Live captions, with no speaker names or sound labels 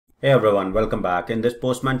Hey everyone, welcome back. In this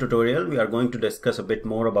Postman tutorial, we are going to discuss a bit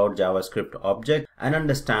more about JavaScript object and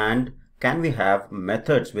understand, can we have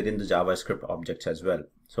methods within the JavaScript objects as well?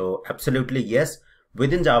 So absolutely yes.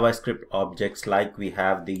 Within JavaScript objects, like we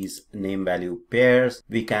have these name value pairs,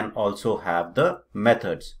 we can also have the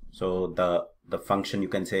methods. So the function, you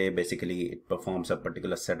can say, basically it performs a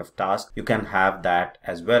particular set of tasks. You can have that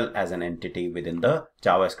as well as an entity within the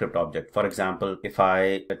JavaScript object. For example, if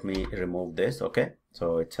let me remove this, okay?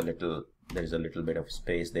 So it's there's a little bit of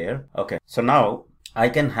space there. Okay, so now I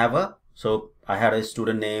can have so I had a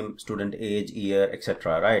student name, student age, year,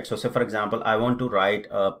 etc. Right? So say for example, I want to write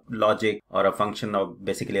a logic or a function of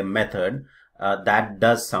basically a method that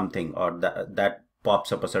does something, or that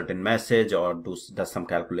pops up a certain message or does some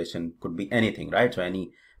calculation, could be anything, right? So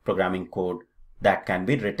any programming code that can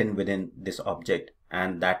be written within this object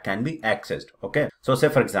and that can be accessed. Okay, so say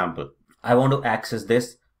for example, I want to access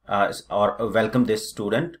this or welcome this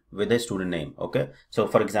student with a student name. Okay, so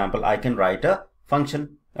for example, I can write a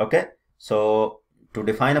function. Okay, so to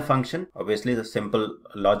define a function, obviously the simple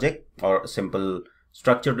logic or simple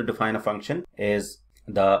structure to define a function is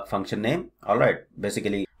the function name. All right,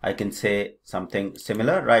 basically I can say something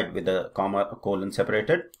similar, right, with a comma, a colon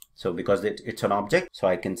separated. So because it's an object, so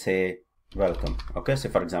I can say welcome. Okay, so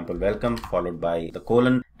for example, welcome followed by the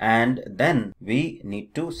colon, and then we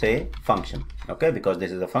need to say function. Okay, because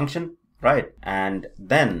this is a function, right? And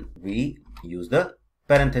then we use the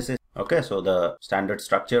parenthesis. Okay, so the standard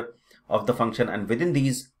structure of the function, and within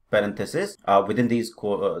these parentheses, within these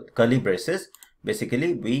curly braces,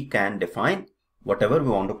 basically we can define whatever we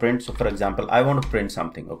want to print. So for example, I want to print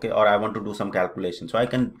something, okay, or I want to do some calculation, so I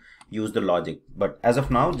can use the logic. But as of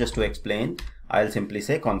now, just to explain, I'll simply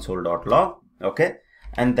say console.log. okay,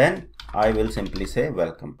 and then I will simply say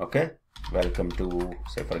welcome. Okay, welcome to,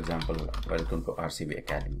 say for example, welcome to RCB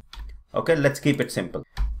Academy. Okay, let's keep it simple.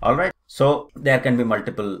 All right, so there can be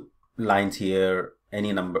multiple lines here,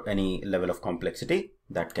 any number, any level of complexity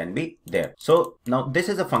that can be there. So now this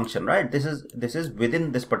is a function, right? This is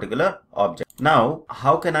within this particular object. Now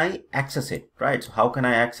how can I access it, right? So how can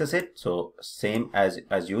I access it? So same as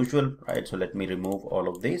usual, right? So let me remove all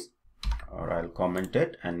of these, or I'll comment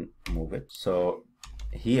it and move it. So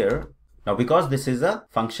here, now because this is a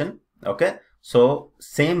function, okay, so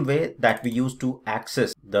same way that we used to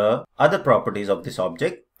access the other properties of this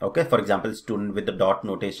object, okay, for example, student with the dot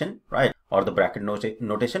notation, right, or the bracket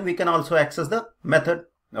notation, we can also access the method.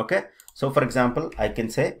 Okay, so for example, I can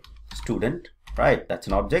say student, right, that's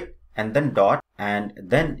an object, and then dot, and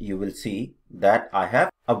then you will see that I have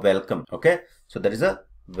a welcome. Okay, so there is a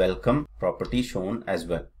welcome property shown as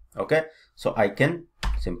well. Okay, so I can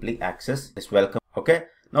simply access this welcome. Okay,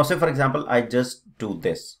 now say for example, I just do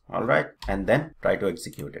this, all right, and then try to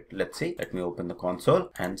execute it. Let's see, let me open the console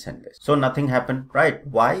and send this. So nothing happened, right?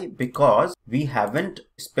 Why? Because we haven't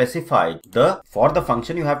specified for the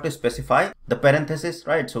function, you have to specify the parenthesis,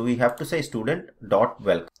 right? So we have to say student dot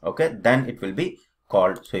welcome. Okay, then it will be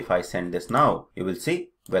called. So if I send this now, you will see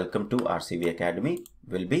welcome to RCB Academy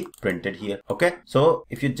will be printed here. Okay, so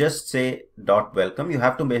if you just say dot welcome, you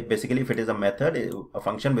have to basically, if it is a method, a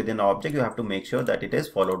function within an object, you have to make sure that it is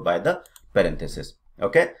followed by the parenthesis.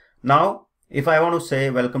 Okay, now if I want to say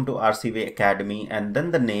welcome to RCB Academy and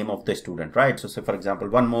then the name of the student, right? So say for example,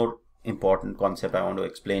 one more important concept I want to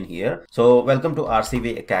explain here. So welcome to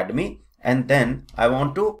RCB Academy, and then I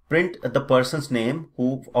want to print the person's name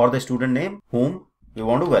or the student name whom we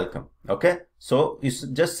want to welcome. Okay, so you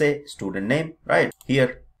just say student name right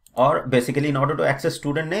here, or basically in order to access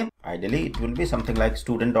student name, ideally it will be something like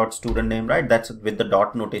student dot student name, right? That's with the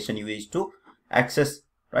dot notation you use to access,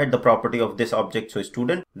 right, the property of this object. So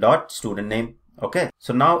student dot student name. Okay,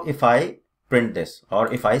 so now if I print this,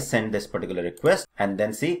 or if I send this particular request, and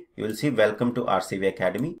then see, you will see welcome to RCB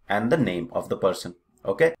Academy and the name of the person.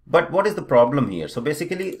 Okay, but what is the problem here? So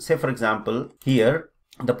basically, say for example, here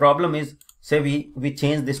the problem is, say we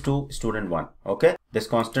change this to student1, okay, this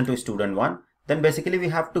constant to student1, then basically we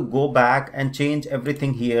have to go back and change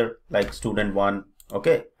everything here like student1.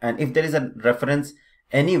 Okay, and if there is a reference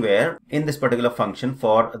anywhere in this particular function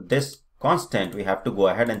for this constant, we have to go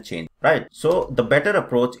ahead and change, right? So the better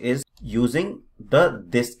approach is using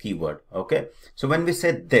this keyword. Okay, so when we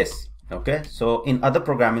say this, okay, so in other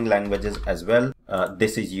programming languages as well,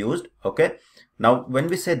 this is used. Okay, now when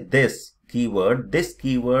we say this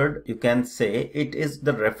keyword, you can say it is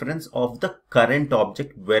the reference of the current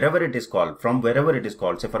object wherever it is called, from wherever it is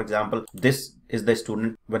called. Say for example, this is the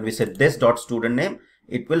student. When we say this dot student name,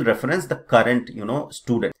 it will reference the current,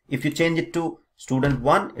 student. If you change it to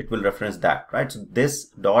student1, it will reference that, right? So this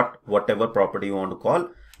dot whatever property you want to call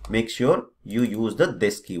make sure you use the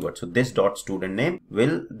this keyword. So this dot student name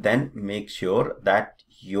will then make sure that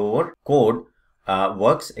your code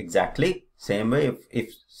works exactly same way.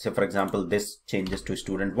 If say for example this changes to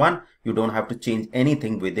student 1, you don't have to change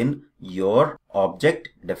anything within your object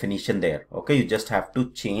definition there. Okay, you just have to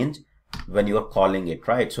change when you are calling it,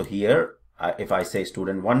 right? So here if I say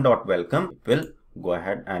student 1 dot welcome, it will go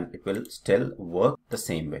ahead and it will still work the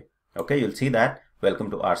same way. Okay, you'll see that welcome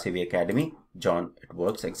to RCV Academy John, it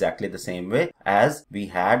works exactly the same way as we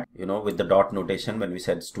had, you know, with the dot notation when we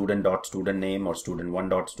said student dot student name or student 1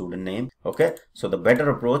 dot student name. Okay, so the better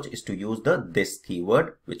approach is to use the this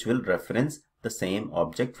keyword, which will reference the same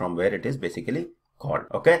object from where it is basically called.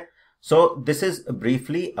 Okay, so this is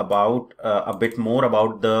briefly about a bit more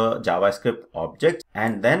about the JavaScript objects.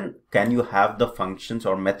 And then can you have the functions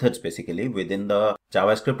or methods basically within the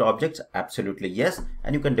JavaScript objects? Absolutely yes.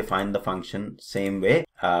 And you can define the function same way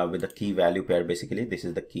with the key value pair. Basically this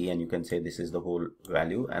is the key and you can say this is the whole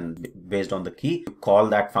value, and based on the key you call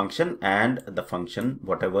that function, and the function,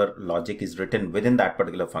 whatever logic is written within that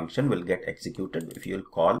particular function, will get executed if you'll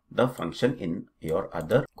call the function in your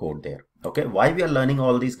other code there. Okay, why we are learning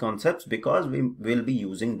all these concepts? Because we will be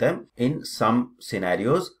using them in some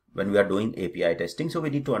scenarios when we are doing API testing. So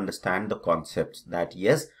we need to understand the concepts that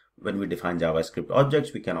yes, when we define JavaScript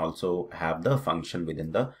objects, we can also have the function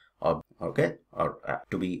within the object. Okay, or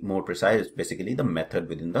to be more precise, basically the method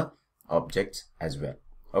within the objects as well.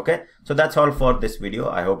 Okay, so that's all for this video.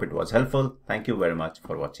 I hope it was helpful. Thank you very much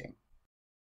for watching.